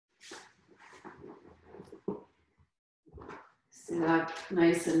Sit up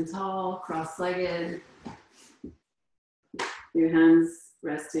nice and tall, cross-legged. Your hands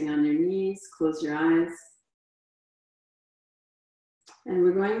resting on your knees. Close your eyes. And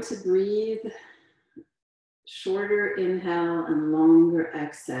we're going to breathe shorter inhale and longer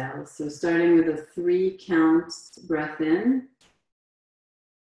exhale. So starting with a 3 count breath in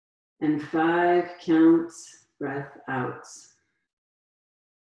and 5 count breath out.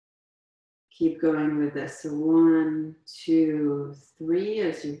 Keep going with this. So 1, 2, 3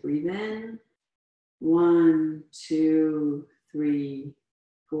 as you breathe in. 1, 2, 3,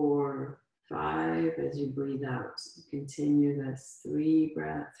 4, 5 as you breathe out. Continue this 3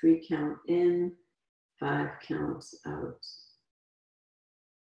 count in, 5 counts out.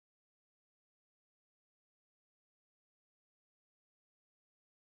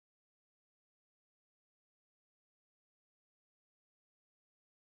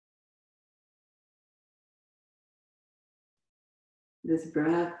 This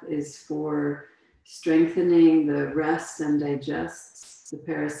breath is for strengthening the rest and digest, the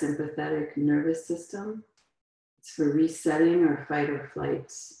parasympathetic nervous system. It's for resetting our fight or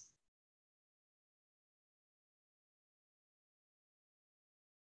flight.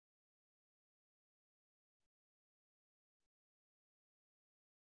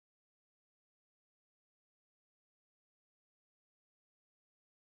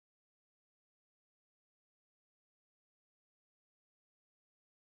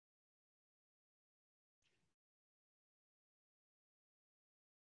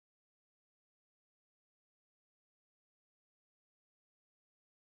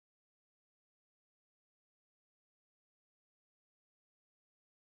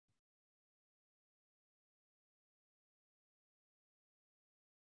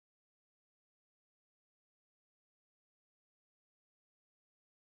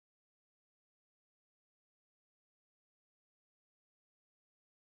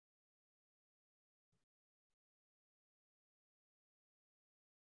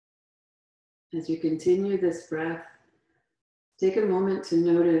 As you continue this breath, take a moment to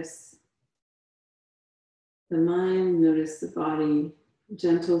notice the mind, notice the body,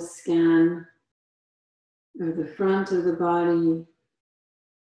 gentle scan of the front of the body,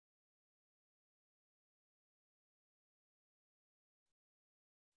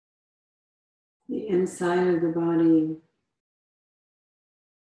 the inside of the body,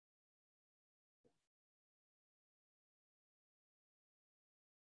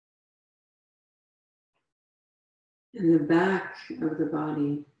 and the back of the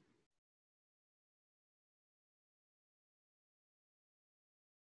body.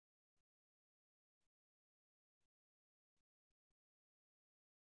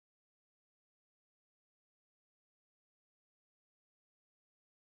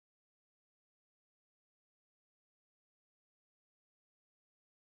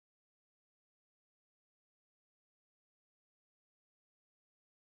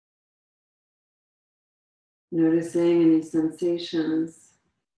 Noticing any sensations.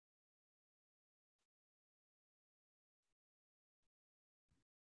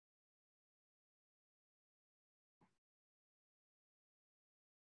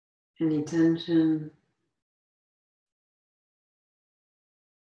 Any tension.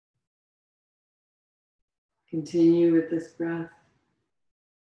 Continue with this breath.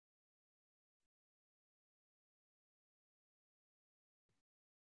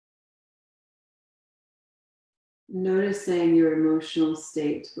 Noticing your emotional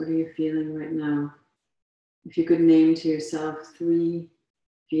state. What are you feeling right now? If you could name to yourself 3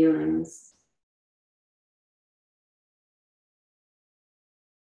 feelings.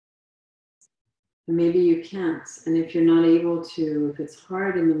 And maybe you can't. And if you're not able to, if it's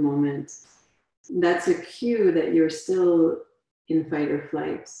hard in the moment, that's a cue that you're still in fight or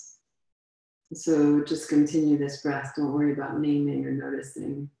flight. So just continue this breath. Don't worry about naming or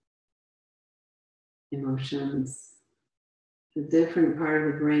noticing emotions. It's a different part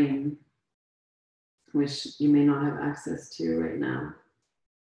of the brain, which you may not have access to right now.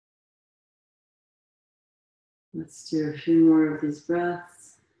 Let's do a few more of these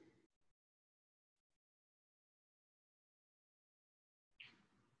breaths.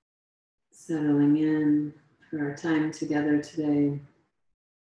 Settling in for our time together today.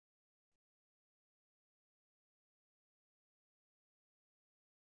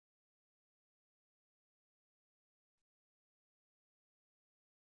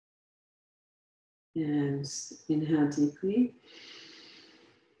 And inhale deeply.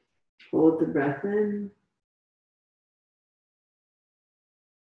 Hold the breath in.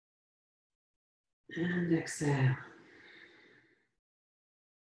 And exhale.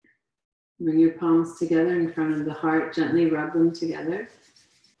 Bring your palms together in front of the heart. Gently rub them together.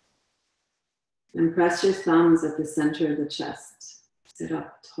 And press your thumbs at the center of the chest. Sit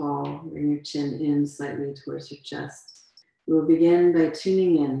up tall. Bring your chin in slightly towards your chest. We will begin by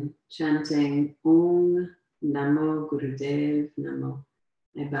tuning in, chanting Om Namo Gurudev Namo.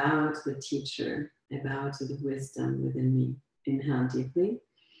 I bow to the teacher. I bow to the wisdom within me. Inhale deeply.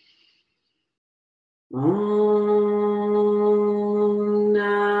 Om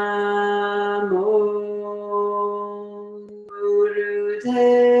Namo Gurudev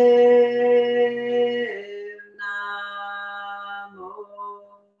Namo.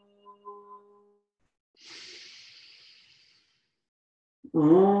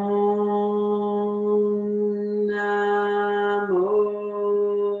 Om Namo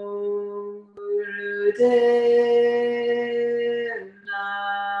Gurudev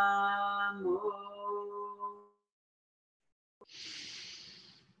Namo.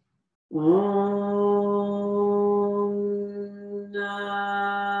 Om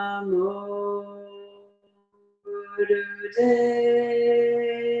Namo Gurudev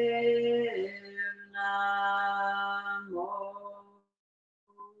Namo.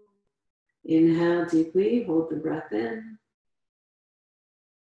 Inhale deeply, hold the breath in.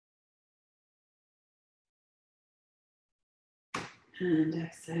 And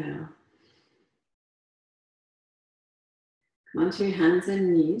exhale. Come onto your hands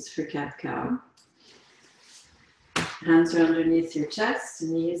and knees for cat-cow. Hands are underneath your chest,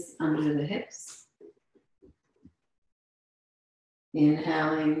 knees under the hips.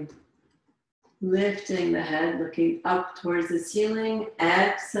 Inhaling, lifting the head, looking up towards the ceiling.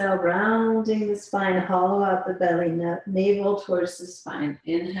 Exhale, rounding the spine, hollow out the belly, navel towards the spine.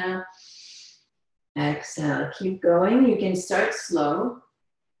 Inhale, exhale. Keep going. You can start slow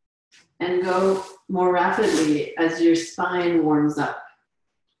and go more rapidly as your spine warms up.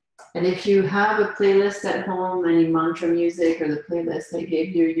 And if you have a playlist at home, any mantra music or the playlist I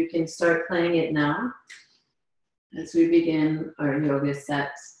gave you, you can start playing it now as we begin our yoga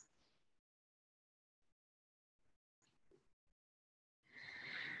sets.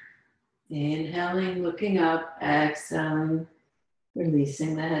 Inhaling, looking up, exhaling,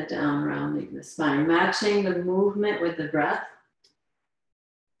 releasing the head down, rounding the spine, matching the movement with the breath.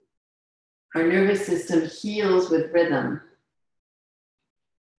 Our nervous system heals with rhythm.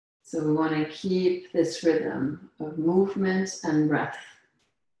 So we want to keep this rhythm of movement and breath.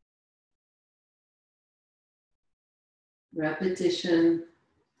 Repetition.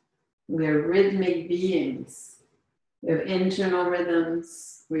 We are rhythmic beings. We have internal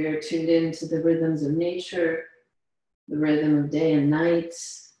rhythms. We are tuned into the rhythms of nature, the rhythm of day and night,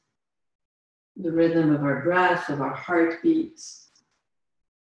 the rhythm of our breath, of our heartbeat,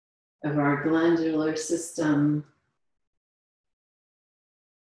 of our glandular system.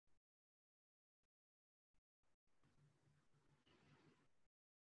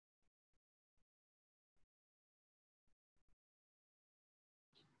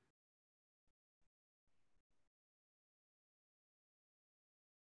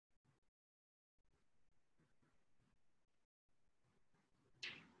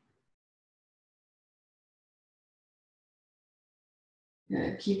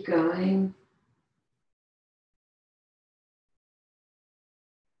 Keep going.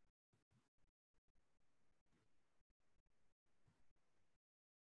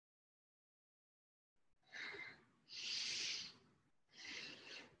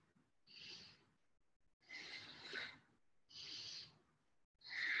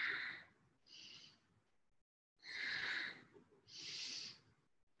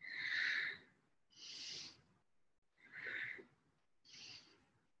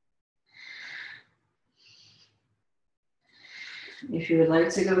 If you would like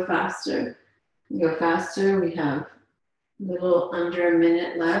to go faster, go faster. We have a little under a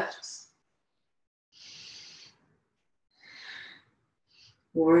minute left.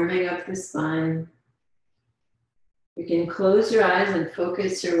 Warming up the spine. You can close your eyes and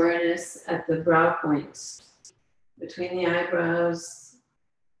focus your awareness at the brow points, between the eyebrows,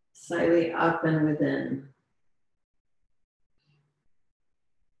 slightly up and within.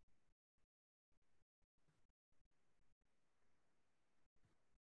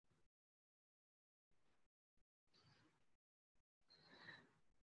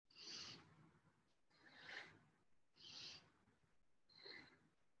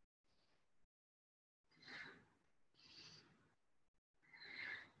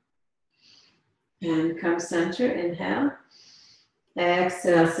 And come center, inhale.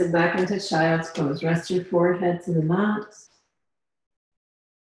 Exhale, sit back into child's pose. Rest your forehead to the mat.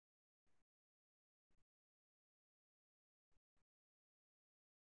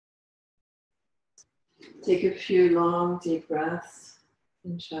 Take a few long, deep breaths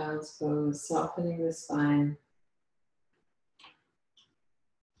in child's pose, softening the spine.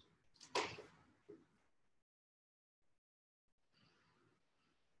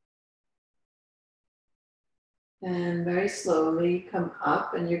 And very slowly come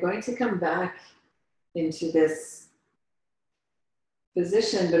up, and you're going to come back into this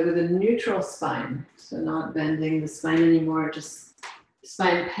position, but with a neutral spine. So not bending the spine anymore, just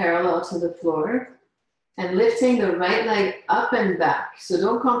spine parallel to the floor. And lifting the right leg up and back. So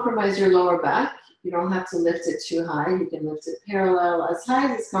don't compromise your lower back. You don't have to lift it too high. You can lift it parallel as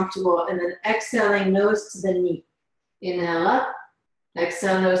high as is comfortable. And then exhaling nose to the knee. Inhale up,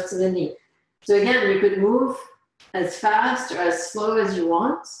 exhale nose to the knee. So again, you could move as fast or as slow as you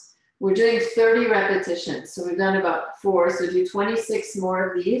want. We're doing 30 repetitions. So we've done about 4. So do 26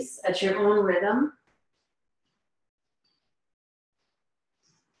 more of these at your own rhythm.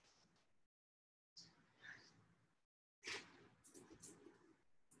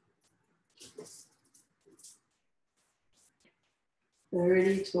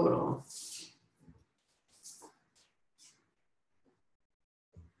 Thirty total.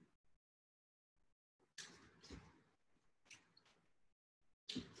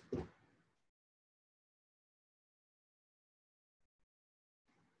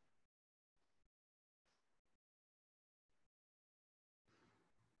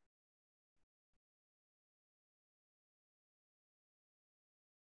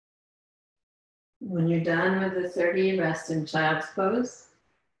 When you're done with the 30, rest in child's pose.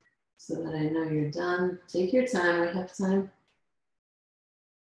 So that I know you're done. Take your time, we have time.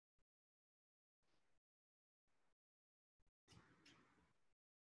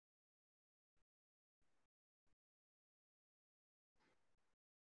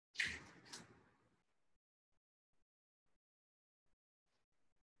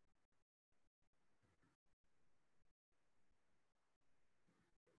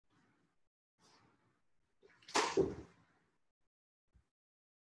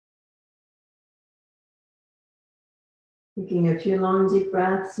 Taking a few long deep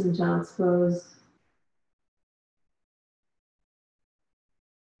breaths in child's pose.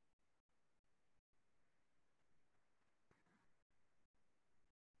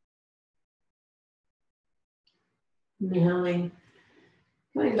 Inhaling,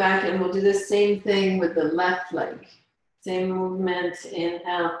 coming back, and we'll do the same thing with the left leg. Same movement,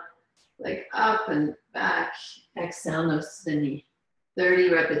 inhale, leg up and back, exhale, nose to the knee. 30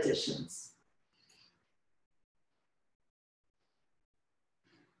 repetitions.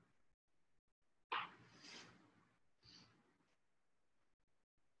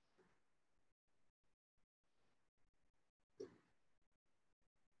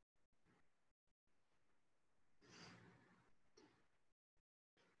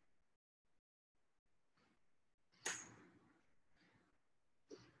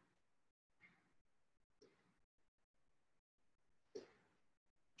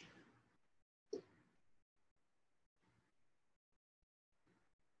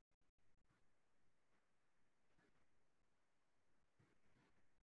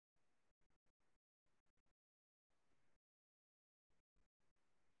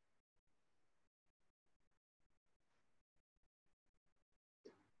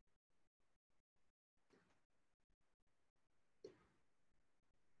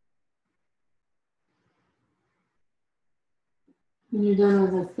 When you're done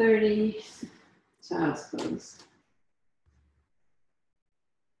with the 30, child's pose.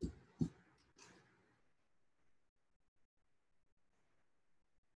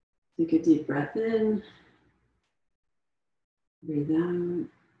 Take a deep breath in, breathe out,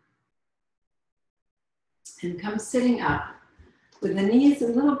 and come sitting up with the knees a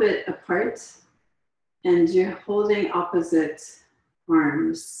little bit apart, and you're holding opposite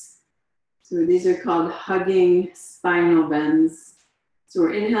arms. So these are called hugging spinal bends. So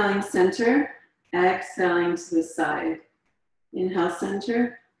we're inhaling center, exhaling to the side. Inhale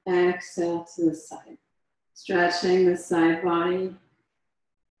center, exhale to the side. Stretching the side body.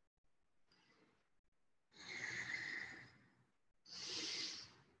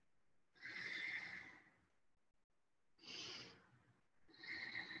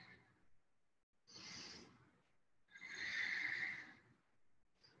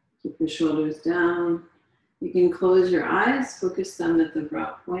 Keep your shoulders down. You can close your eyes, focus them at the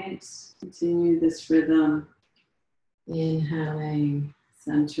brow points. Continue this rhythm. Inhaling,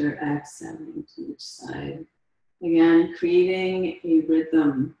 center, exhaling to each side. Again, creating a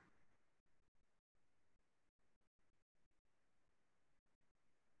rhythm.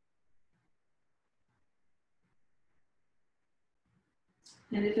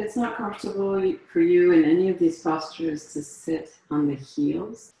 And if it's not comfortable for you in any of these postures to sit on the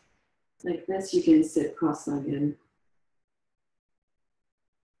heels like this, you can sit cross-legged.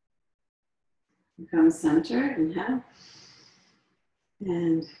 Become centered, inhale,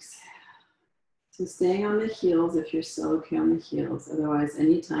 and exhale. So staying on the heels if you're still okay on the heels. Otherwise,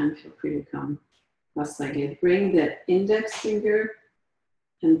 anytime, feel free to come cross-legged. Bring the index finger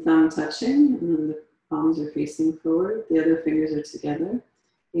and thumb touching, and then the palms are facing forward. The other fingers are together.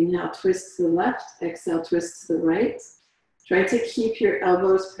 Inhale, twist to the left. Exhale, twist to the right. Try to keep your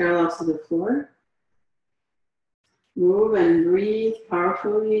elbows parallel to the floor. Move and breathe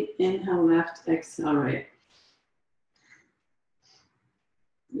powerfully. Inhale, left. Exhale, right.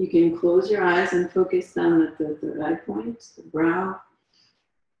 You can close your eyes and focus down at the third eye point, the brow.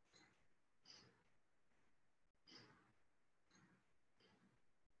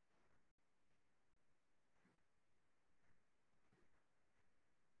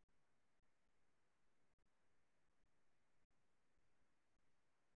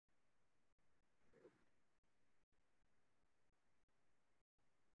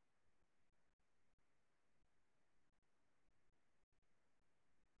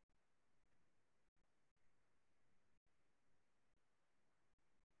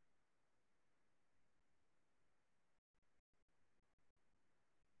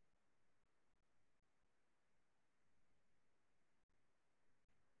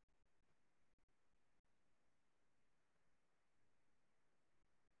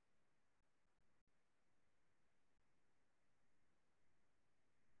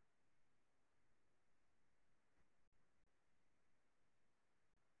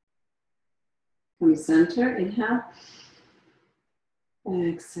 Come center, inhale.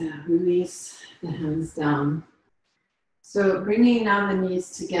 Exhale, release the hands down. So bringing now the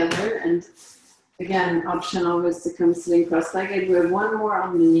knees together, and again, option always to come sitting cross-legged. We have one more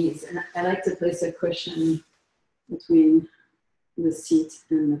on the knees, and I like to place a cushion between the seat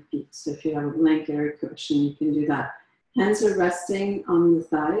and the feet. So if you have a blanket or a cushion, you can do that. Hands are resting on the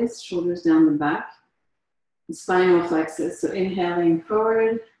thighs, shoulders down the back, spinal plexus. So inhaling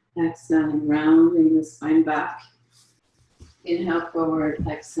forward, exhaling, rounding the spine back. Inhale forward,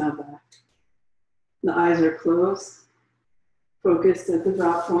 exhale back. The eyes are closed, focused at the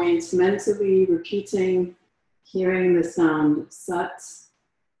brow point, mentally repeating, hearing the sound sat,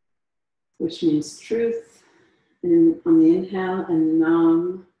 which means truth, and on the inhale, and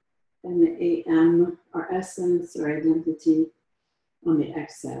nam, and the am, our essence, our identity, on the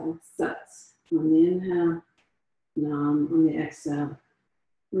exhale, sat, on the inhale, nam, on the exhale,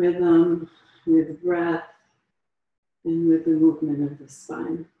 rhythm with breath and with the movement of the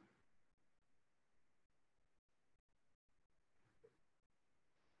spine.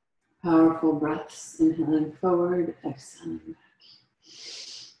 Powerful breaths, inhaling forward, exhaling back.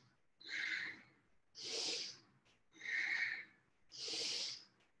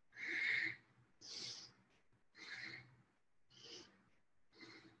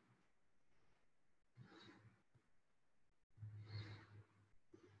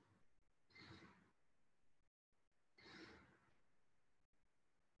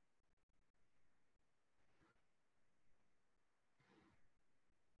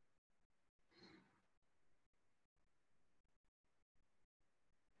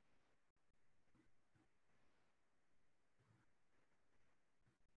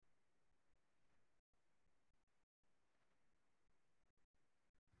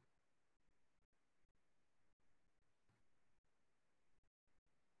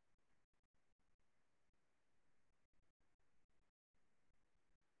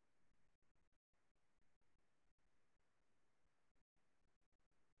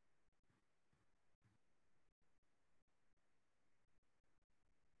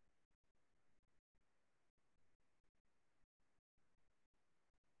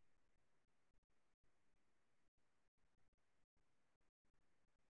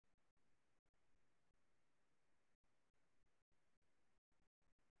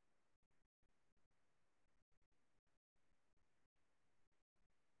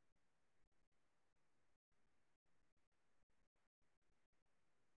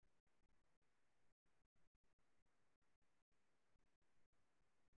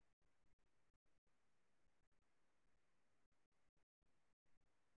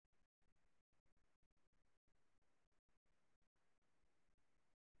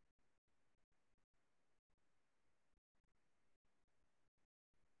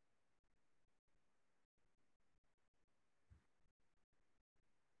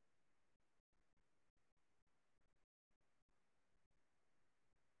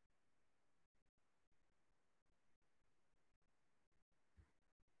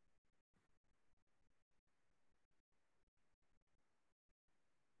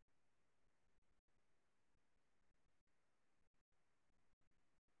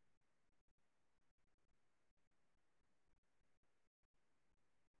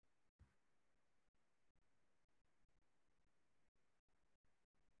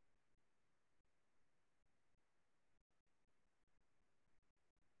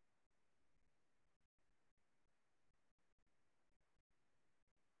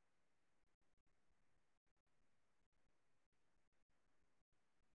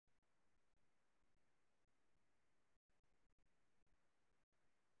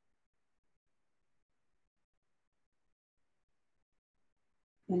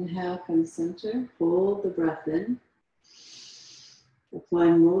 Inhale, come center. Hold the breath in. Apply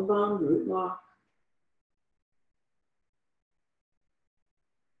Mulaband, root lock.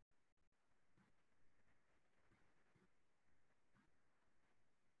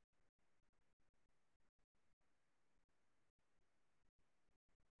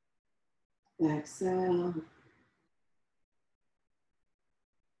 Exhale.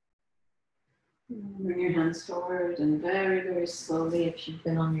 Bring your hands forward and very, very slowly, if you've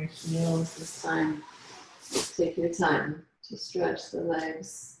been on your heels this time, take your time to stretch the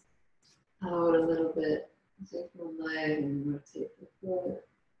legs out a little bit. Take one leg and rotate the foot.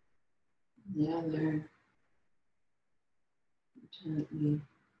 The other. Gently.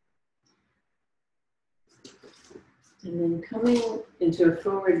 And then coming into a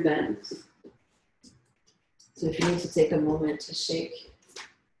forward bend. So if you need to take a moment to shake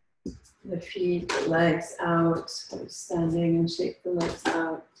the feet, the legs out, standing and shake the legs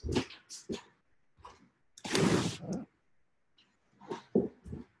out.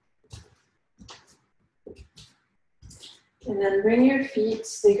 And then bring your feet,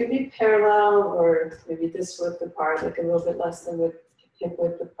 they could be parallel or maybe this width apart, like a little bit less than hip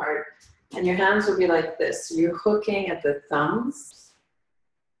width apart. And your hands will be like this. So you're hooking at the thumbs.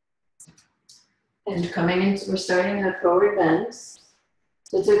 And coming into, we're starting in a forward bend.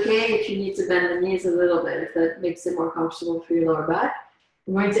 So it's okay if you need to bend the knees a little bit, if that makes it more comfortable for your lower back.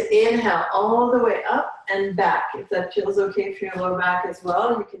 We're going to inhale all the way up and back. If that feels okay for your lower back as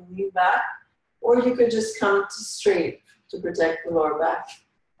well, you can lean back. Or you could just come to straight to protect the lower back.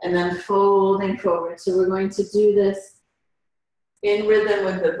 And then folding forward. So we're going to do this in rhythm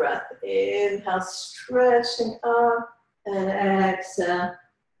with the breath. Inhale, stretching up, and exhale,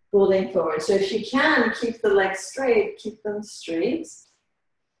 folding forward. So if you can, keep the legs straight, keep them straight.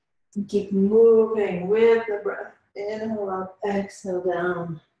 And keep moving with the breath. Inhale up, exhale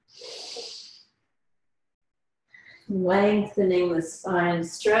down. Lengthening the spine,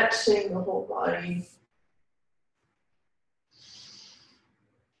 stretching the whole body.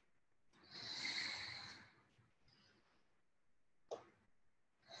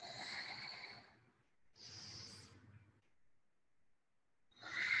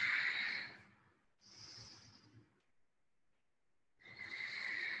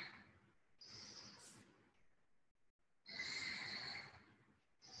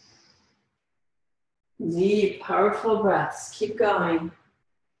 Deep, powerful breaths. Keep going.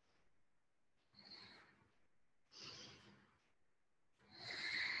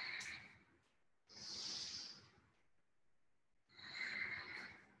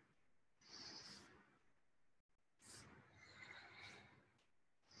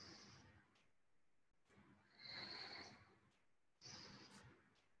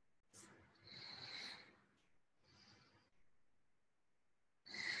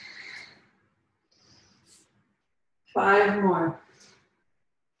 Five more.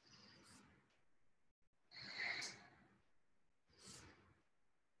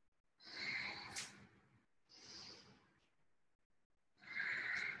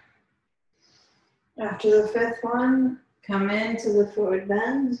 After the fifth one, come into the forward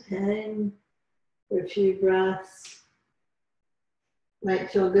bend, hang for a few breaths. Might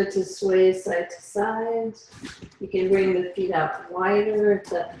feel good to sway side to side. You can bring the feet out wider if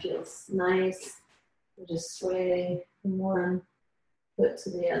that feels nice. Or just sway from one foot to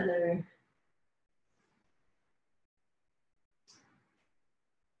the other.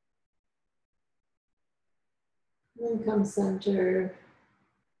 Then come center.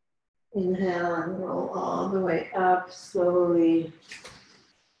 Inhale and roll all the way up slowly.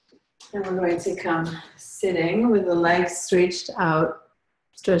 And we're going to come sitting with the legs stretched out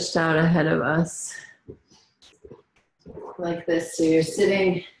ahead of us. Like this. So you're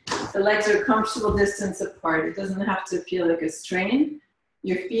sitting, the legs are a comfortable distance apart. It doesn't have to feel like a strain.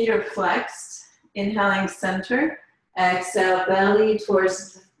 Your feet are flexed. Inhaling center. Exhale, belly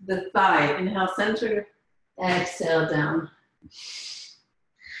towards the thigh. Inhale center. Exhale down.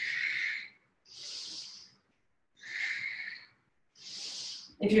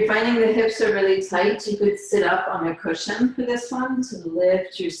 If you're finding the hips are really tight, you could sit up on a cushion for this one to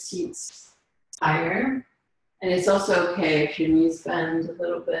lift your seat higher. And it's also okay if your knees bend a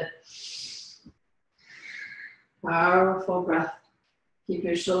little bit. Powerful breath. Keep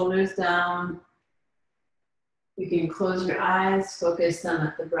your shoulders down. You can close your eyes, focus them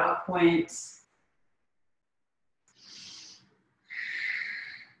at the brow points.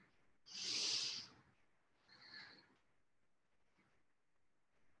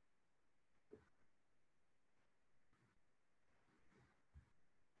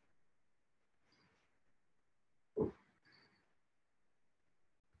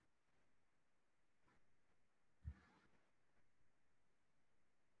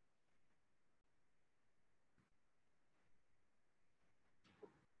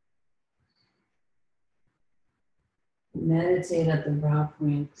 Meditate at the brow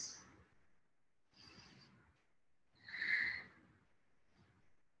point.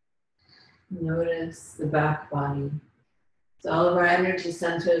 Notice the back body. So all of our energy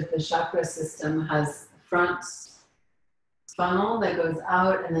centers, the chakra system has a front funnel that goes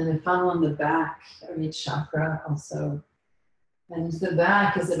out and then a funnel in the back of each chakra also. And the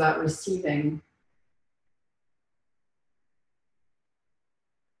back is about receiving.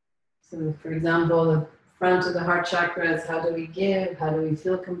 So for example, the front of the heart chakra is how do we give? How do we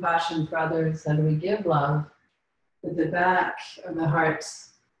feel compassion for others? How do we give love? But the back of the heart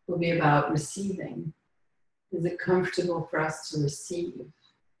will be about receiving. Is it comfortable for us to receive?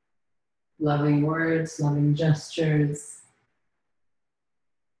 Loving words, loving gestures.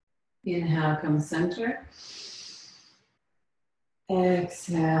 Inhale, come center.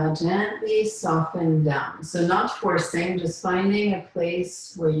 Exhale, gently soften down. So not forcing, just finding a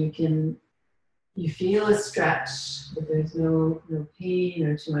place where you feel a stretch, but there's no pain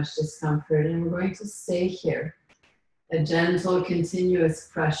or too much discomfort. And we're going to stay here. A gentle, continuous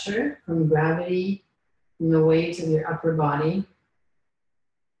pressure from gravity, from the weight of your upper body.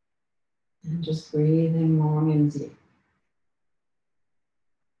 And just breathing long and deep.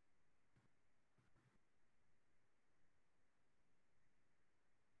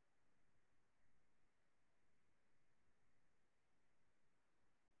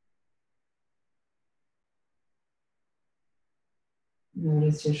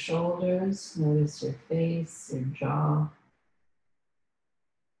 Notice your shoulders, notice your face, your jaw.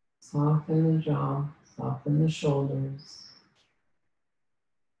 Soften the jaw, soften the shoulders.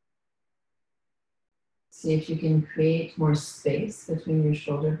 See if you can create more space between your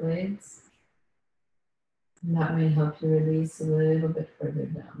shoulder blades. And that might help you release a little bit further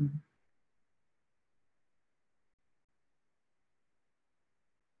down.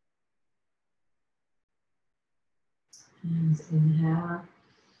 And inhale.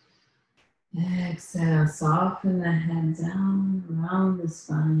 Exhale, soften the head down around the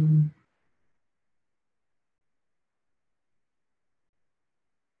spine.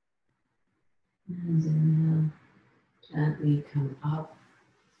 And inhale, gently come up.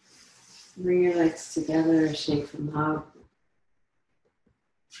 Bring your legs together, shake them out.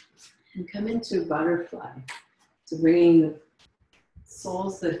 And come into butterfly. So bringing the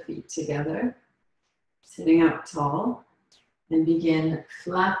soles of the feet together, sitting up tall, and begin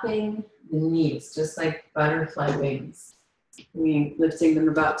flapping the knees, just like butterfly wings. Lifting them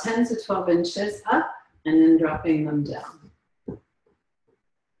about 10 to 12 inches up and then dropping them down.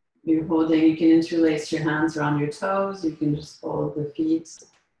 You're holding, you can interlace your hands around your toes, you can just hold the feet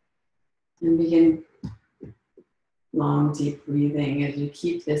and begin long, deep breathing as you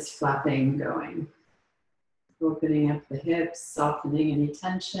keep this flapping going. Opening up the hips, softening any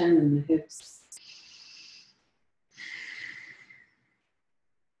tension in the hips.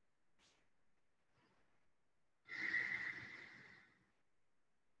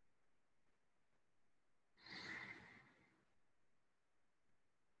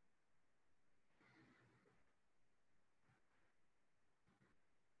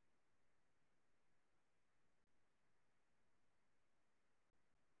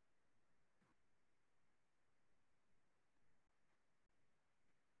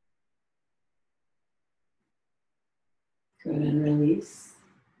 Good, and release.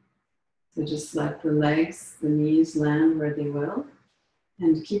 So just let the legs, the knees land where they will.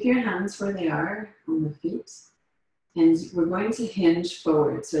 And keep your hands where they are on the feet. And we're going to hinge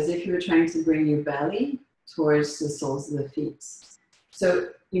forward. So as if you were trying to bring your belly towards the soles of the feet. So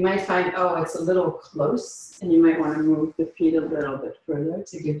you might find, oh, it's a little close. And you might want to move the feet a little bit further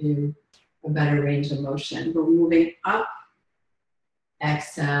to give you a better range of motion. We're moving up.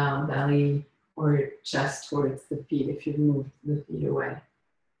 Exhale, belly or chest towards the feet if you've moved the feet away.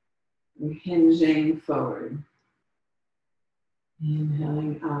 We're hinging forward.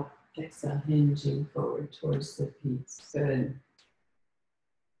 Inhaling up, exhale, hinging forward towards the feet. Good.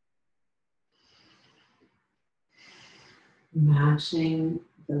 Matching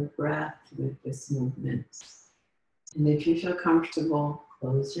the breath with this movement. And if you feel comfortable,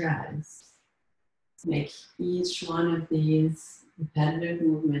 close your eyes. Make each one of these repetitive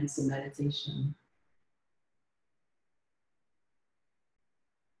movements a meditation.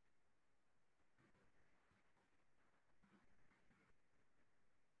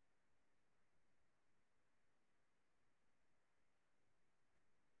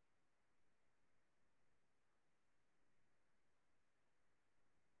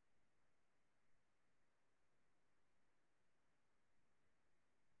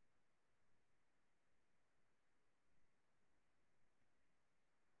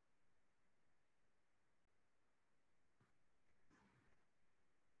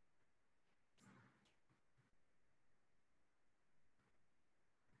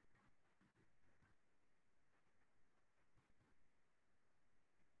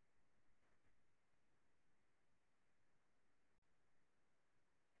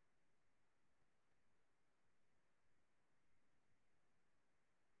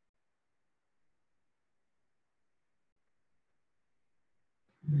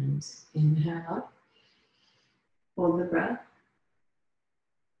 And inhale up. Hold the breath.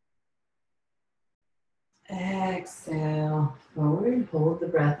 Exhale forward. Hold the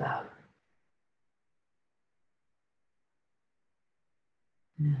breath out.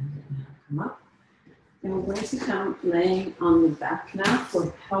 And now come up. And we're going to come laying on the back now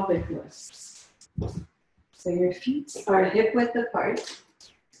for pelvic lifts. So your feet are hip width apart.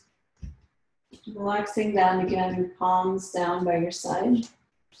 Relaxing down, you can have your palms down by your side,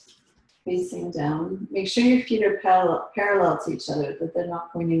 facing down. Make sure your feet are parallel to each other, that they're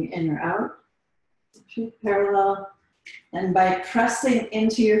not pointing in or out. Feet parallel. And by pressing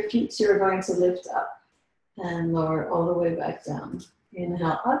into your feet, you're going to lift up and lower all the way back down.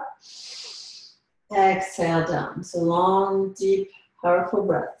 Inhale up. Exhale down. So long, deep, powerful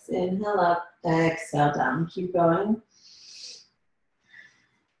breaths. Inhale up. Exhale down. Keep going.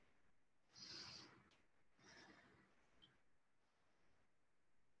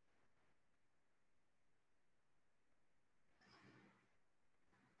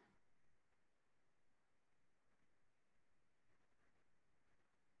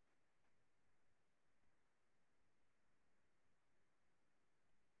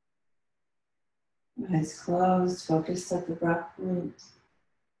 Eyes closed, focused at the breath point.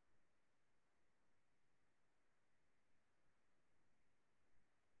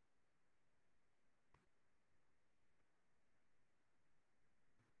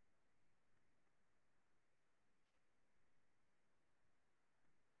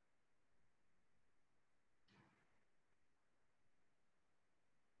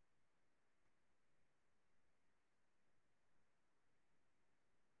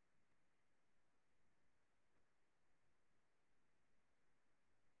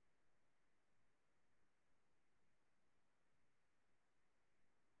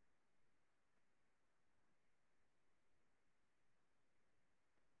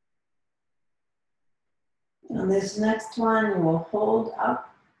 On this next one, we'll hold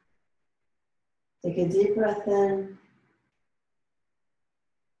up. Take a deep breath in.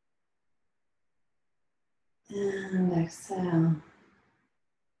 And exhale.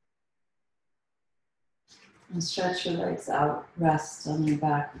 And stretch your legs out. Rest on your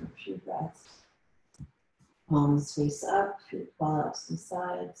back for a few breaths. Palms face up, feet fall out to the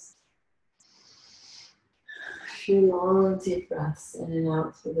sides. A few long, deep breaths in and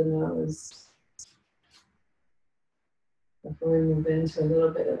out through the nose. Before we move into a little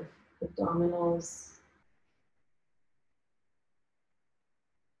bit of abdominals.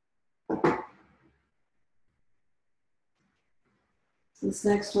 This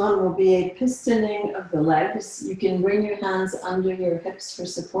next one will be a pistoning of the legs. You can bring your hands under your hips for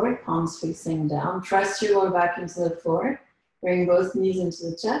support, palms facing down. Press your lower back into the floor. Bring both knees into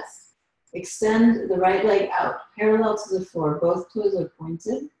the chest. Extend the right leg out, parallel to the floor. Both toes are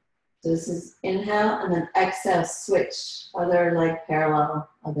pointed. So this is inhale, and then exhale, switch. Other leg parallel,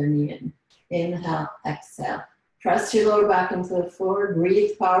 other knee in. Inhale, exhale. Press your lower back into the floor.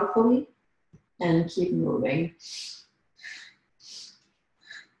 Breathe powerfully, and keep moving.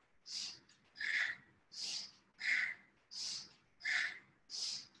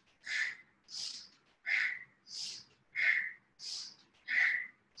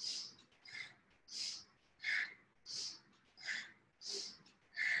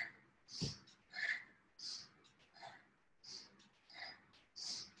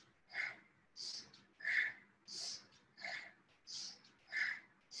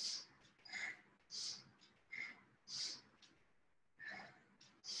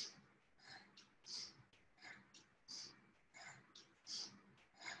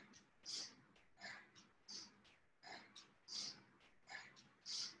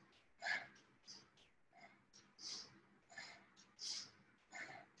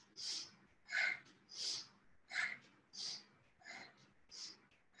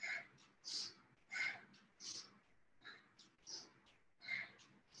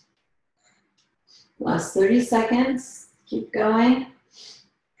 Last 30 seconds. Keep going.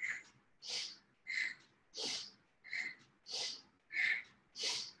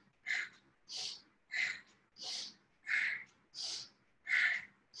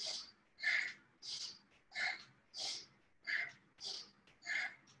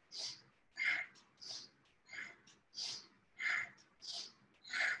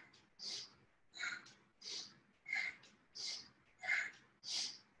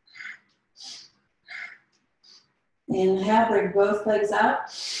 Inhale, bring both legs out.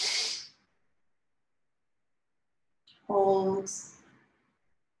 Hold.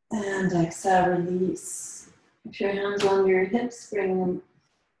 And exhale, release. If your hands on your hips, bring them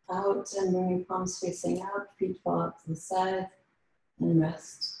out and bring your palms facing out. Feet fall out to the side. and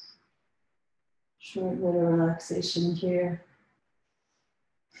rest. Short little relaxation here.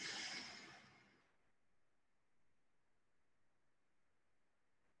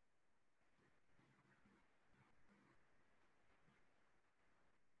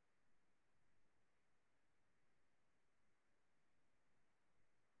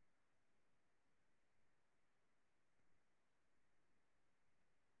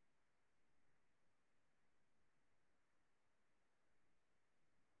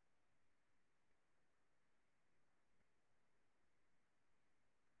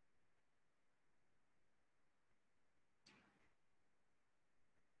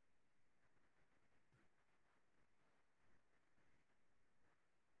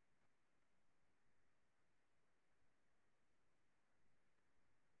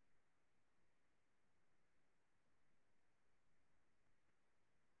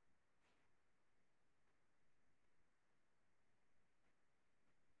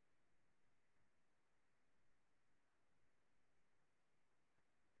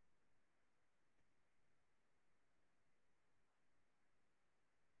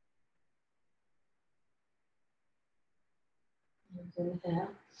 Inhale.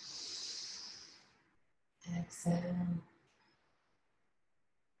 Exhale.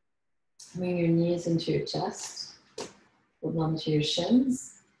 Bring your knees into your chest. Hold on to your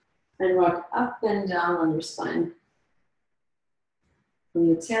shins. And rock up and down on your spine. From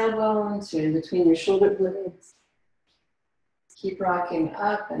the tailbone to in between your shoulder blades. Keep rocking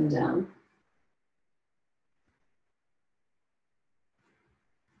up and down.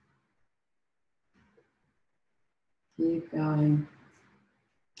 Keep going.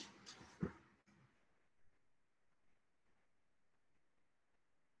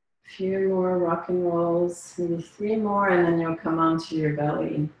 Few more rock and rolls, maybe 3 more, and then you'll come onto your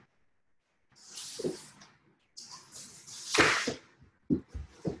belly.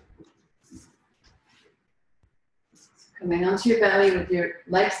 Coming onto your belly with your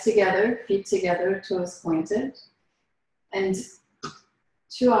legs together, feet together, toes pointed. And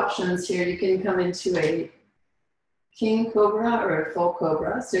 2 options here. You can come into a king cobra or a full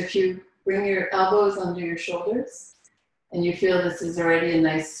cobra. So if you bring your elbows under your shoulders, and you feel this is already a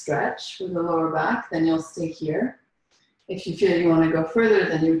nice stretch with the lower back, then you'll stay here. If you feel you want to go further,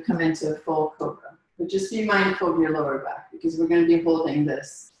 then you would come into a full cobra. But just be mindful of your lower back because we're going to be holding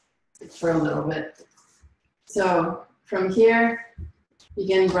this for a little bit. So from here,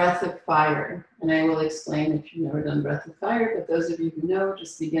 begin breath of fire. And I will explain if you've never done breath of fire, but those of you who know,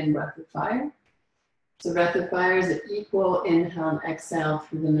 just begin breath of fire. So breath of fire is an equal inhale and exhale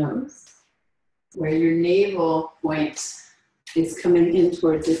through the nose, where your navel point is coming in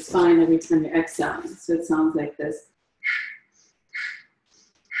towards your spine every time you're exhaling. So it sounds like this.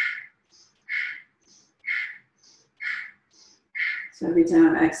 So every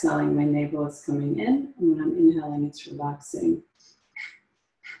time I'm exhaling, my navel is coming in, and when I'm inhaling, it's relaxing.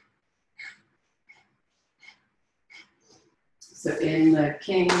 So in the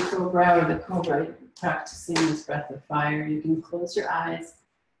king cobra or the cobra, you're practicing this breath of fire. You can close your eyes,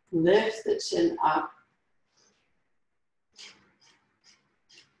 lift the chin up.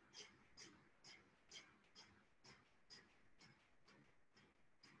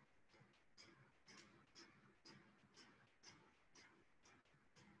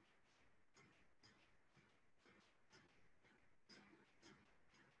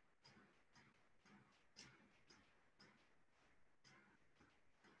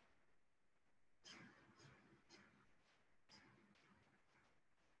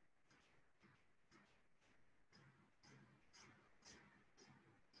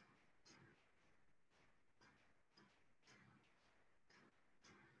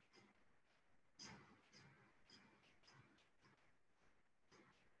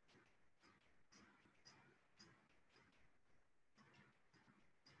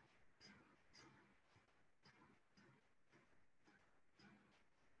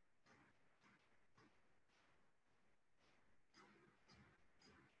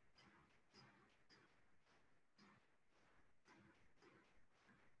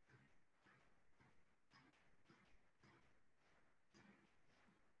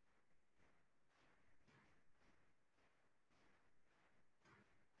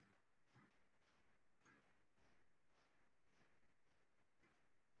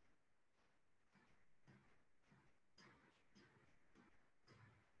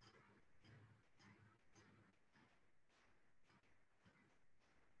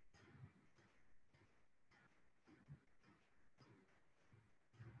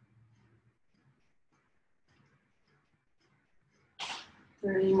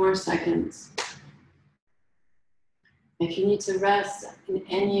 Thirty more seconds. If you need to rest in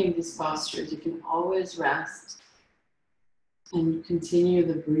any of these postures, you can always rest and continue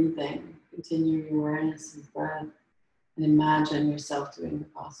the breathing, continue your awareness of breath, and imagine yourself doing the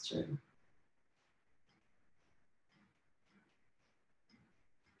posture.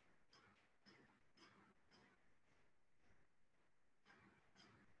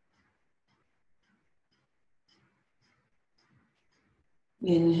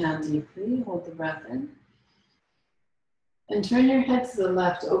 Inhale deeply, hold the breath in. And turn your head to the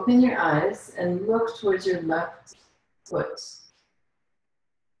left, open your eyes, and look towards your left foot.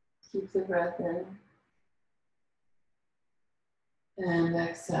 Keep the breath in. And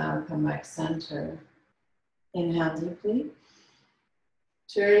exhale, come back center. Inhale deeply.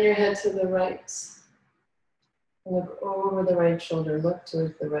 Turn your head to the right. Look over the right shoulder, look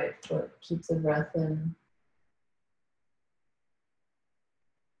towards the right foot. Keep the breath in.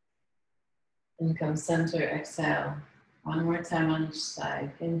 And come center, exhale. One more time on each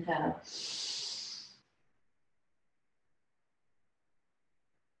side. Inhale.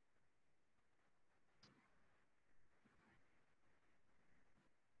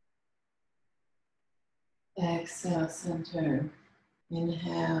 Exhale, center.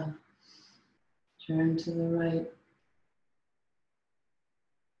 Inhale. Turn to the right.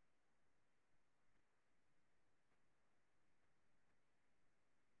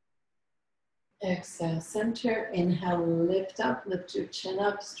 Exhale, center. Inhale, lift up, lift your chin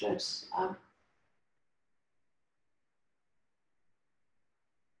up, stretch up.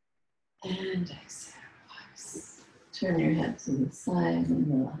 And exhale, relax. Turn your head to the side and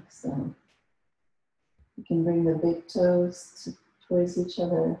relax down. You can bring the big toes towards each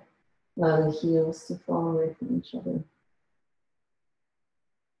other. Allow the heels to fall away from each other.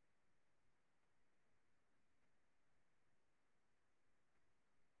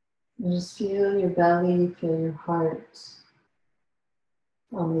 And just feel your belly, feel your heart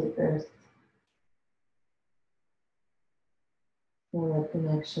on the earth. Feel that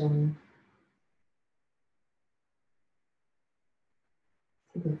connection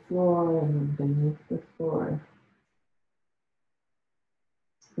to the floor and beneath the floor.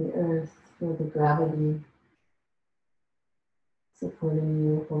 To the earth, feel the gravity supporting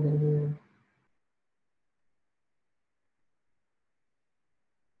you, holding you.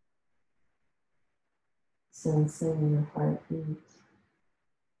 Sensing your heartbeat.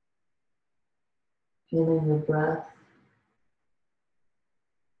 Feeling the breath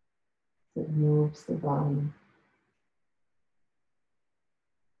that moves the body.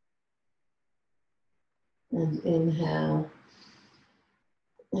 And inhale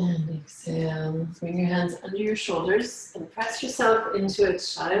and exhale. Bring your hands under your shoulders and press yourself into a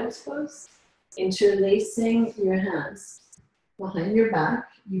child's pose, interlacing your hands behind your back.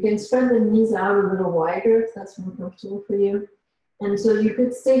 You can spread the knees out a little wider if that's more comfortable for you. And so you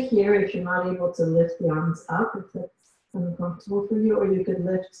could stay here if you're not able to lift the arms up, if that's uncomfortable for you, or you could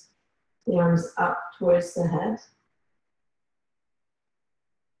lift the arms up towards the head.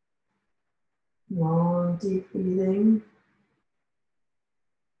 Long, deep breathing.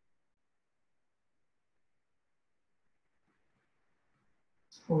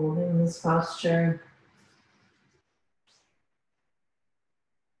 Holding this posture.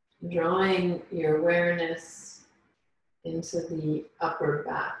 Drawing your awareness into the upper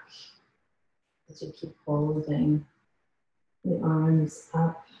back as you keep holding the arms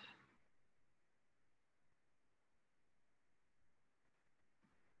up.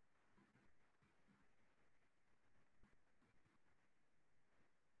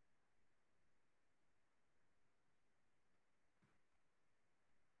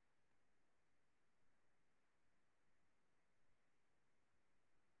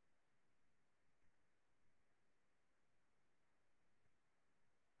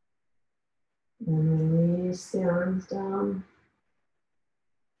 And release the arms down.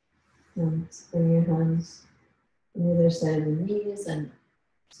 And bring your hands on either side of the knees and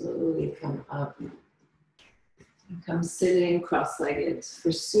slowly come up. And come sitting cross-legged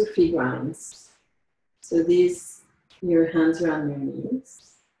for Sufi grinds. So your hands are on your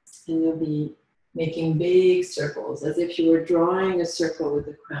knees and you'll be making big circles as if you were drawing a circle with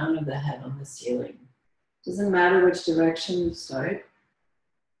the crown of the head on the ceiling. Doesn't matter which direction you start.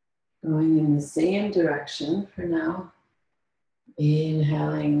 Going in the same direction for now.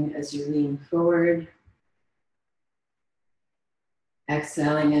 Inhaling as you lean forward.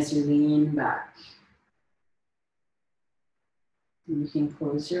 Exhaling as you lean back. And you can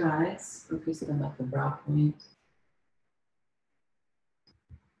close your eyes, focus them at the brow point.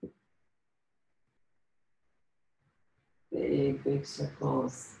 Big, big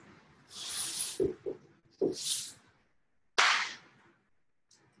circles.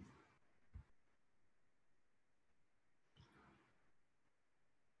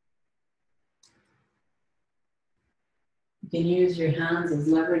 can use your hands as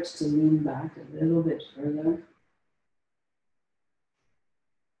leverage to lean back a little bit further.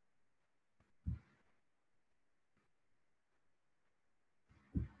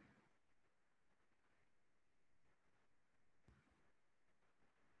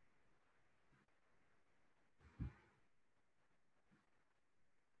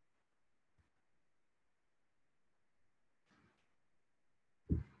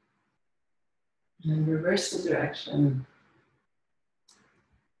 And reverse the direction.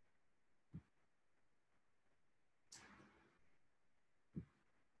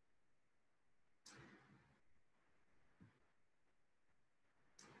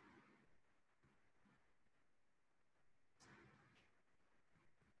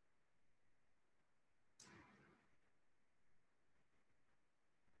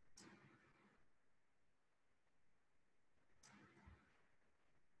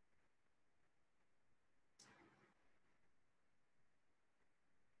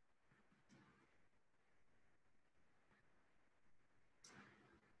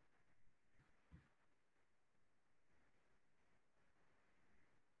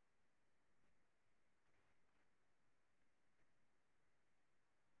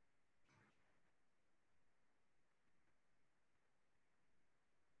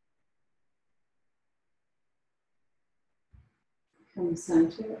 Come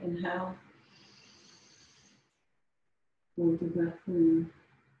center, inhale. Hold the breath in.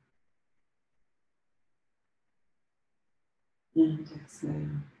 And exhale.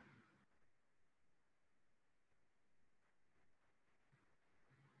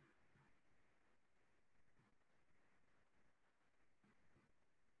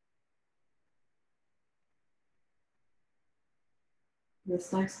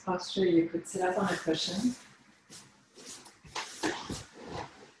 This next posture, you could sit up on a cushion.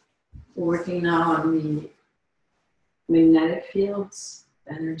 We're working now on the magnetic fields,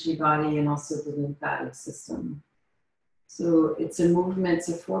 energy body, and also the lymphatic system. So it's a movement, it's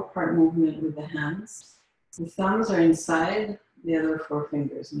a 4-part movement with the hands. The thumbs are inside the other 4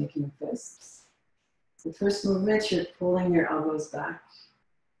 fingers, making fists. The first movement, you're pulling your elbows back.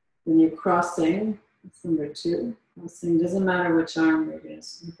 Then you're crossing, that's number 2. Crossing, doesn't matter which arm, we're going to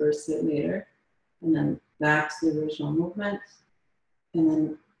reverse it later. And then back to the original movement. And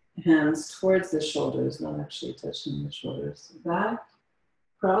then hands towards the shoulders, not actually touching the shoulders. Back,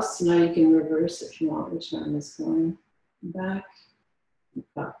 cross, now you can reverse if you want which arm is going. Back,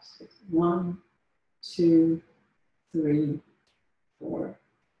 back. 1, 2, 3, 4.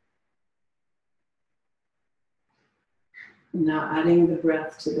 Now adding the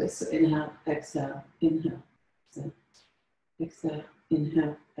breath to this. So inhale, exhale, inhale, exhale, exhale,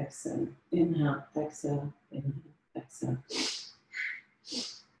 inhale, exhale, inhale, exhale, inhale, exhale.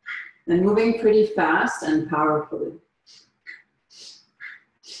 And moving pretty fast and powerfully.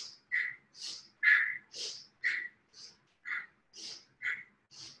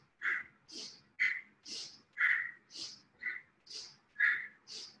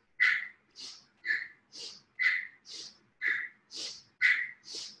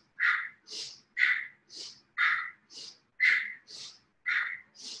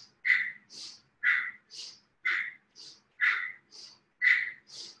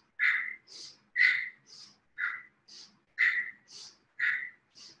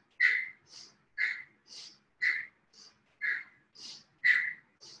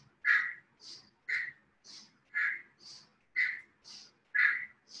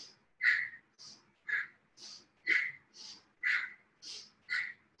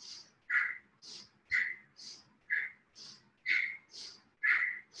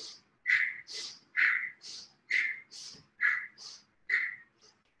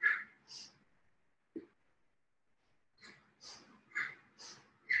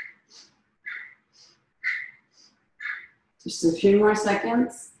 Just a few more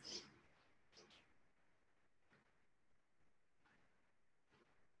seconds.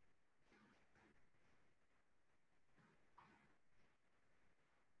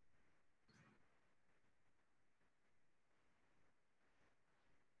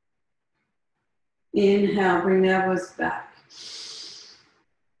 Inhale, bring the elbows back.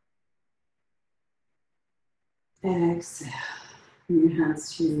 Exhale, bring your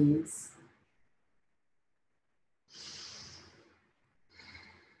hands to your knees.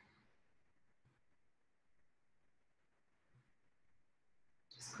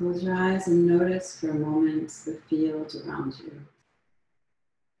 Just close your eyes and notice for a moment the field around you.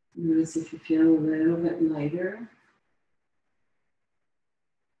 Notice if you feel a little bit lighter.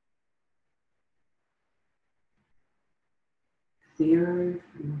 Clearer,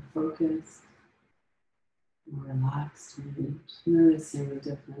 more focused. or relaxed, maybe noticing the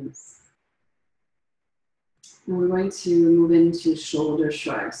difference. And we're going to move into shoulder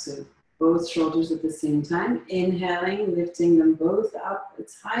shrugs. So both shoulders at the same time. Inhaling, lifting them both up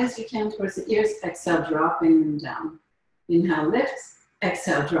as high as you can towards the ears. Exhale, dropping them down. Inhale, lift.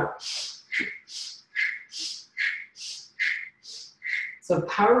 Exhale, drop. So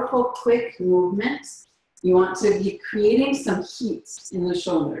powerful, quick movements. You want to be creating some heat in the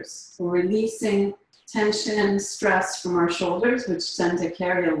shoulders. So releasing tension, stress from our shoulders, which tend to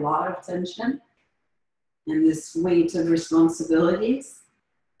carry a lot of tension and this weight of responsibilities.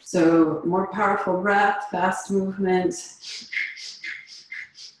 So more powerful breath, fast movement.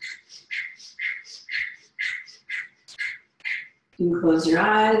 You can close your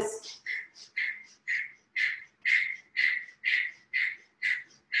eyes.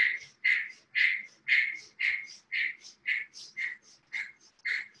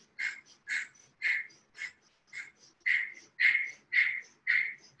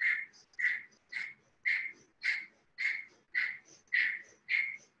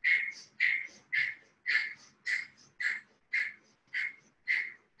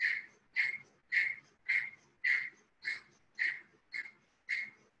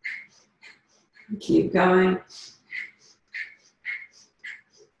 Keep going.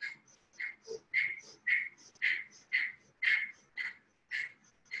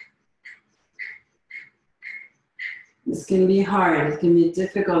 This can be hard, it can be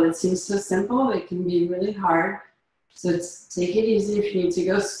difficult. It seems so simple, it can be really hard. So take it easy if you need to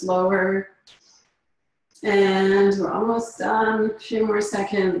go slower. And we're almost done, a few more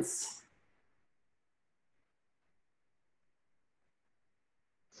seconds.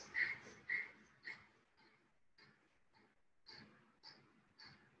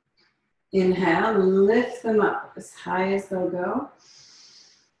 Inhale, lift them up as high as they'll go.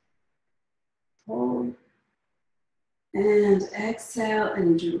 Hold. And exhale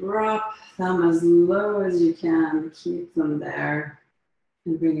and drop them as low as you can. Keep them there.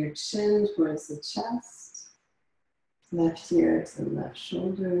 And bring your chin towards the chest. Left ear to the left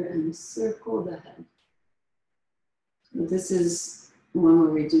shoulder and circle the head. This is one where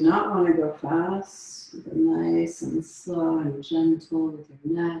we do not want to go fast. Go nice and slow and gentle with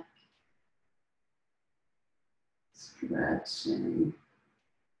your neck. Stretching.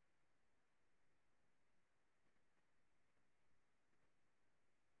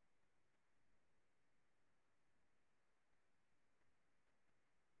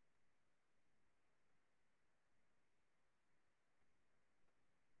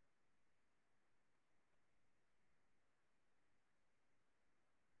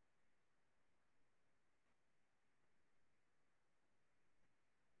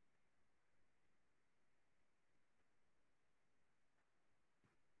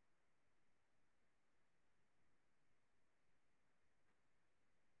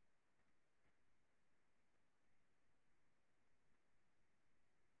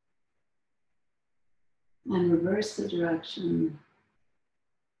 And reverse the direction.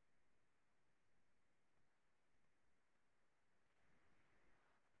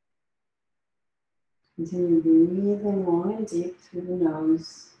 Continue breathing long and deep through the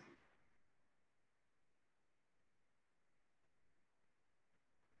nose.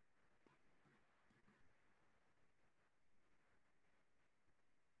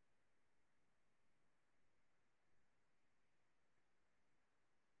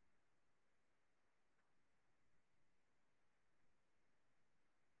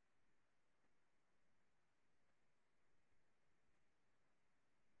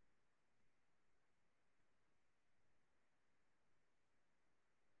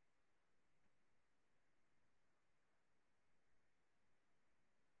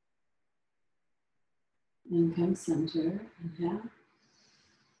 And come center. Inhale.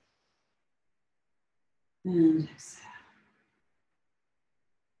 And exhale.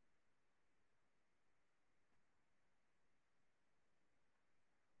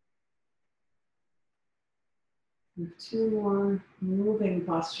 And 2 more moving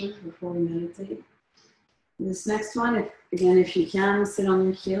postures before we meditate. This next one, if you can, sit on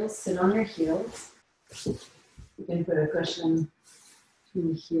your heels. Sit on your heels. You can put a cushion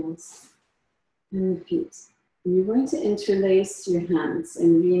between the heels and the feet. And you're going to interlace your hands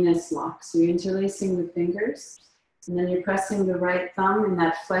in Venus lock. So you're interlacing the fingers, and then you're pressing the right thumb in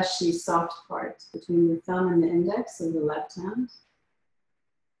that fleshy, soft part between the thumb and the index of the left hand.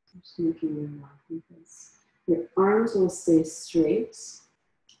 I'm just making a mark with this. Your arms will stay straight.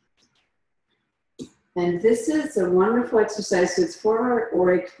 And this is a wonderful exercise. So it's for our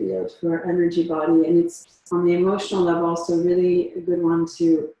auric field, for our energy body, and it's on the emotional level also really a good one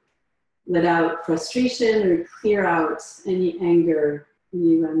to let out frustration or clear out any anger,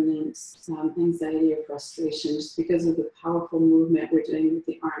 any remnants, anxiety or frustration, just because of the powerful movement we're doing with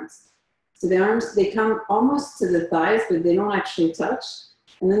the arms. So the arms, they come almost to the thighs, but they don't actually touch,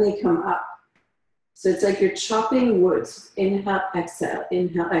 and then they come up. So it's like you're chopping wood. Inhale, exhale,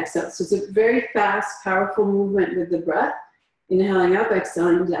 inhale, exhale. So it's a very fast, powerful movement with the breath. Inhaling up,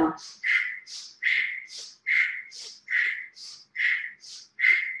 exhaling down.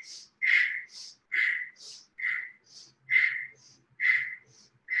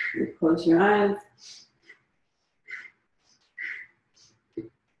 Close your eyes.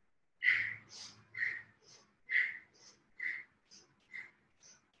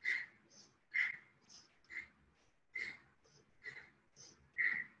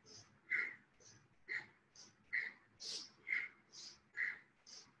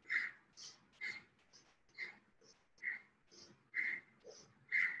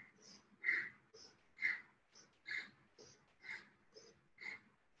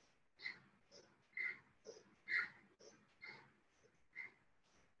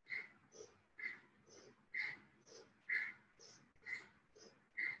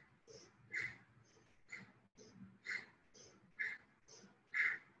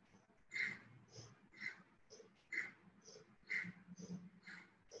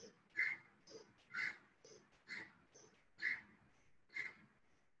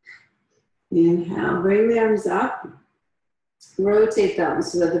 Inhale, bring the arms up, rotate them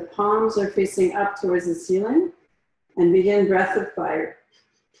so that the palms are facing up towards the ceiling, and begin breath of fire.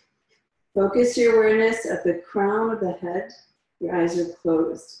 Focus your awareness at the crown of the head. Your eyes are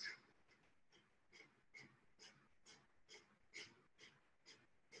closed.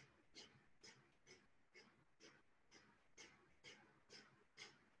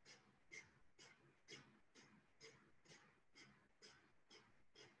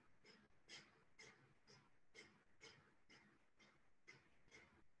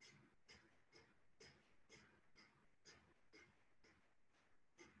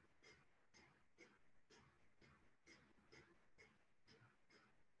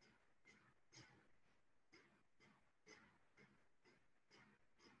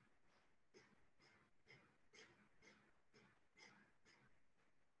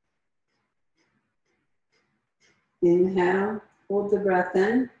 Inhale, hold the breath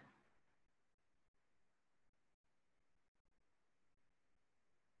in.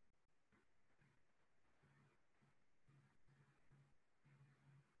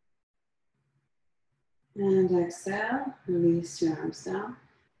 And exhale, release your arms down.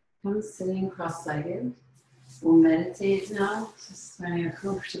 Come sitting cross-legged. We'll meditate now, just finding a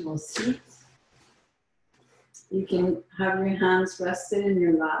comfortable seat. You can have your hands rested in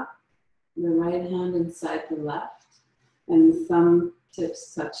your lap, the right hand inside the left, and the thumb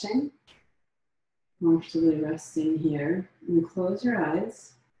tips touching. Comfortably resting here. And close your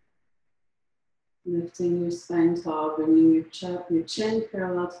eyes. Lifting your spine tall, bringing your chin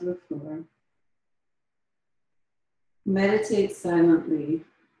parallel to the floor. Meditate silently,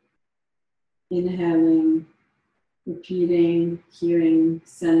 inhaling, repeating, hearing,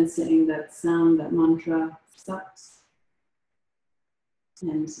 sensing that sound, that mantra, Sat,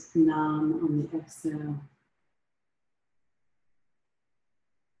 and Nam on the exhale.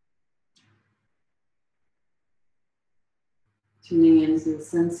 Tuning into the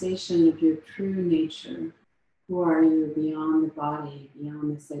sensation of your true nature. Who are you beyond the body,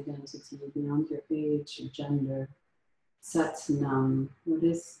 beyond this identity, beyond your age, your gender? Sat Nam. What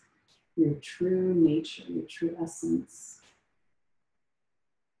is your true nature, your true essence?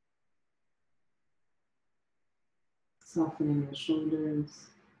 Softening the shoulders.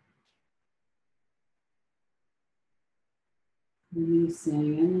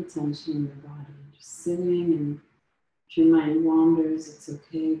 Releasing any tension in the body. Just sitting, and if your mind wanders, it's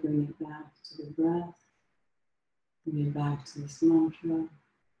okay. Bring it back to the breath. Bring it back to this mantra.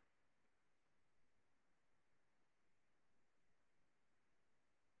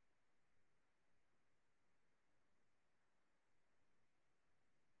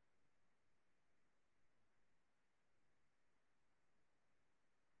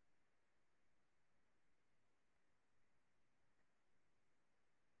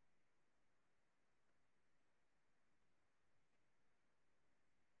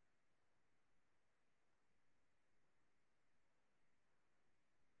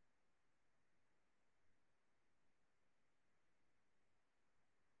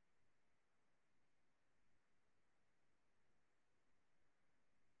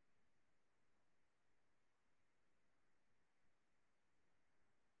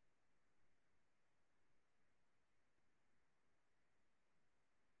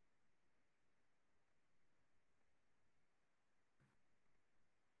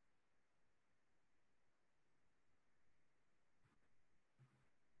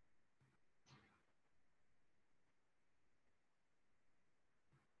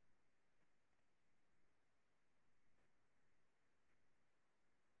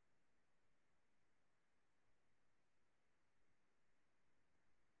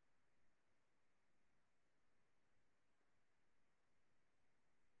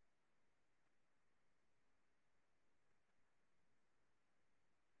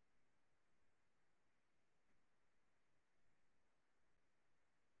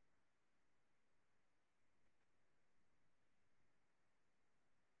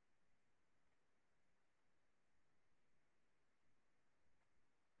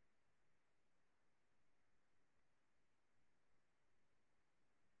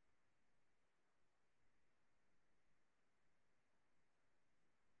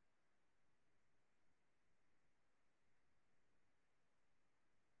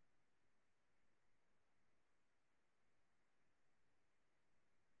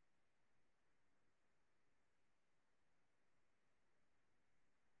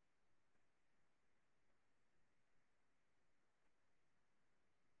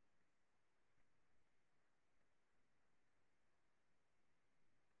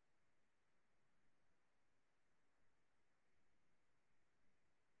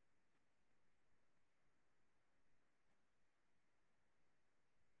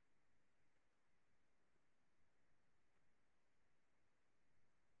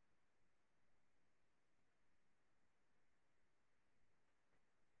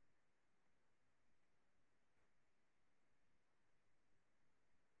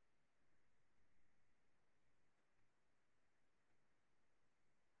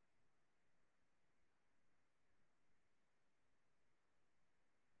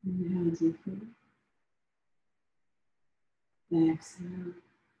 Inhale deeply. Exhale.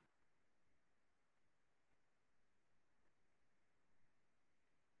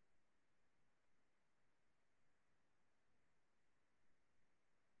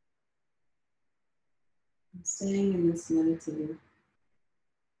 And staying in this meditative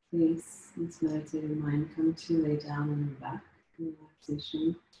place, this meditative mind, come to lay down on your back in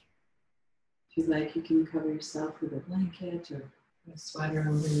relaxation. If you'd like, you can cover yourself with a blanket or a sweater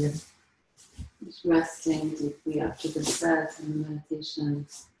over you. Just resting deeply after the breath and meditation.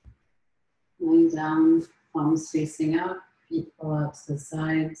 Lying down, palms facing up, feet pull out to the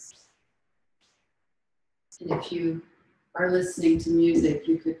sides. And if you are listening to music,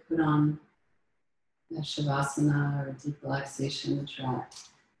 you could put on a shavasana or a deep relaxation track.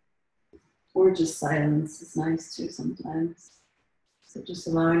 Or just silence is nice too sometimes. So just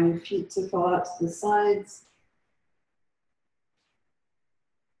allowing your feet to fall out to the sides.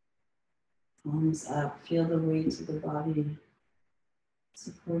 Palms up, feel the weight of the body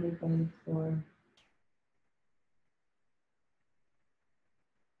supported by the floor.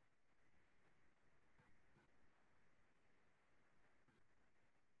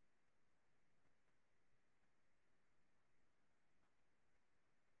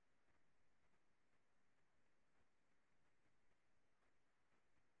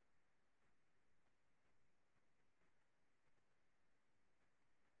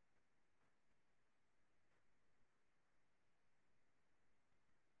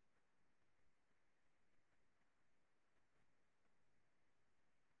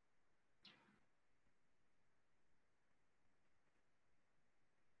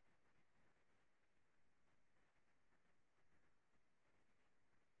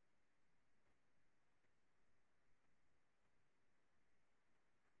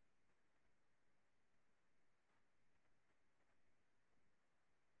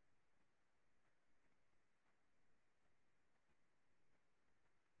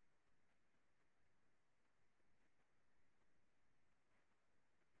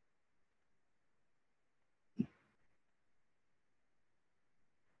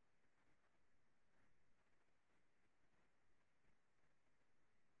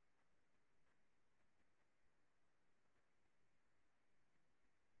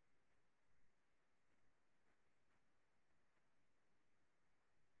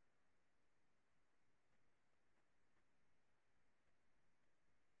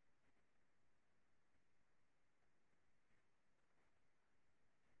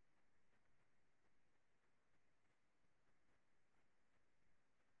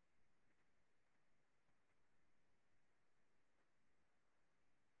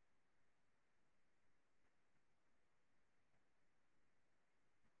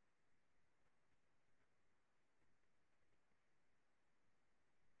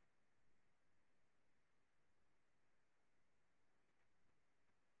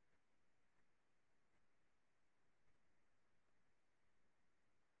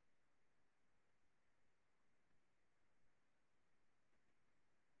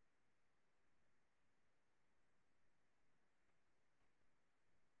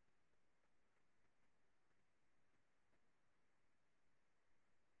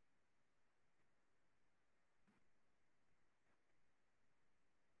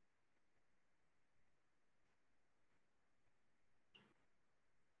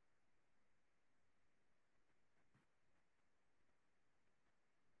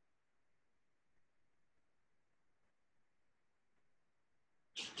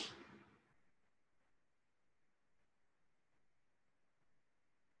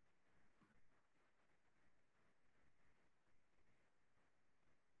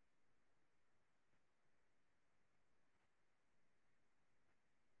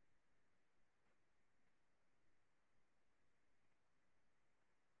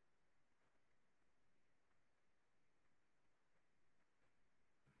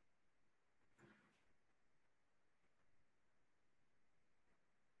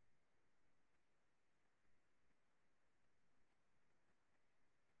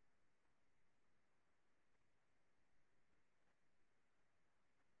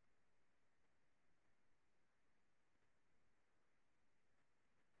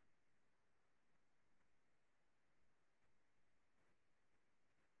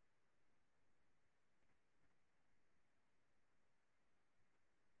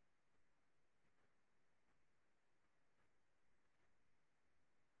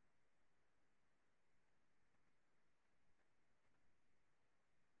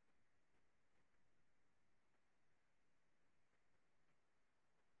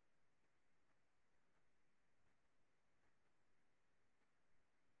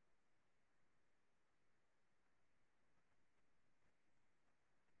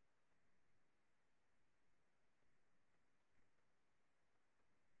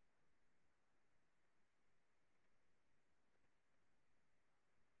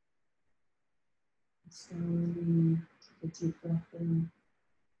 Slowly take a deep breath in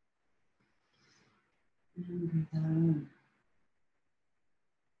and breathe out.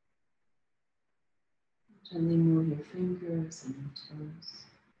 Gently move your fingers and your toes,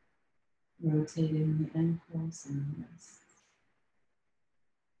 rotating the ankles and the wrists.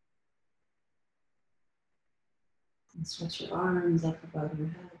 And stretch your arms up above your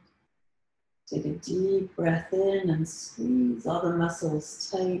head. Take a deep breath in and squeeze all the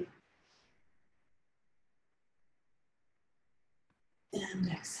muscles tight.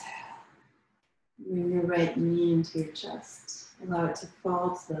 And exhale. Bring your right knee into your chest. Allow it to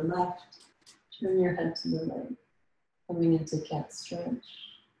fall to the left. Turn your head to the right. Coming into cat stretch.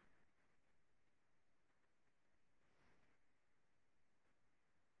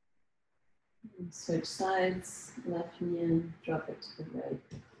 And switch sides. Left knee in. Drop it to the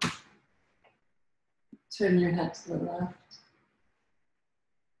right. Turn your head to the left.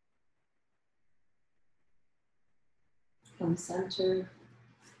 Come center.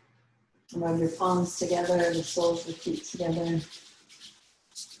 Rub your palms together, the soles of the feet together.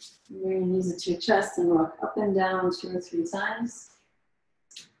 Bring your knees into your chest and walk up and down 2 or 3 times.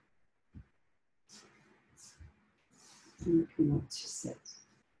 And come up to sit.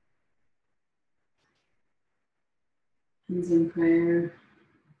 Hands in prayer,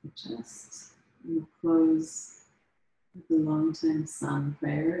 the chest. And we'll close with the long time sun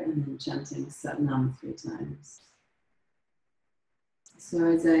prayer and then chanting sadhana 3 times. So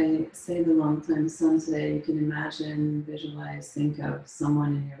as I say the long time sun today, you can imagine, visualize, think of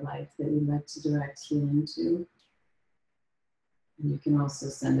someone in your life that you'd like to direct healing to. And you can also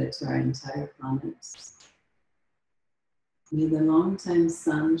send it to our entire planet. May the long time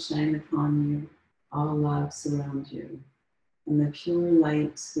sun shine upon you, all love surround you, and the pure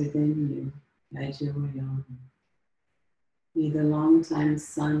light within you guide your way on. May the long time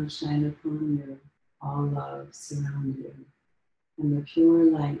sun shine upon you, all love surround you, and the pure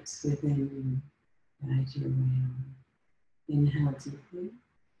light within you guide your way on. Inhale deeply.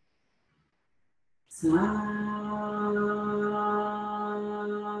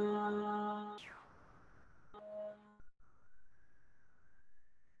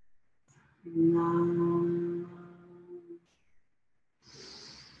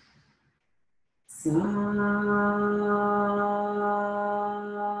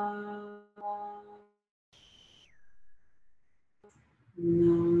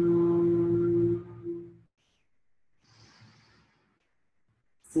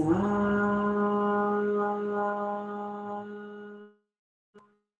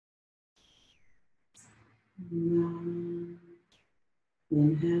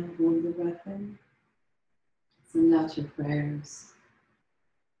 Inhale, hold the breath in. Send out your prayers.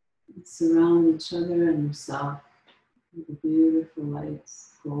 Surround each other and yourself with the beautiful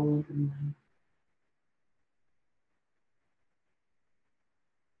lights, golden light.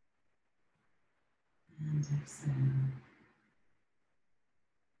 And exhale.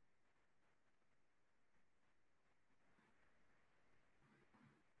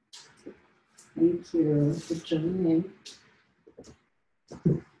 Thank you for joining.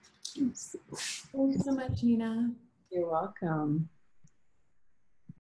 Thanks so much, Nina. You're welcome.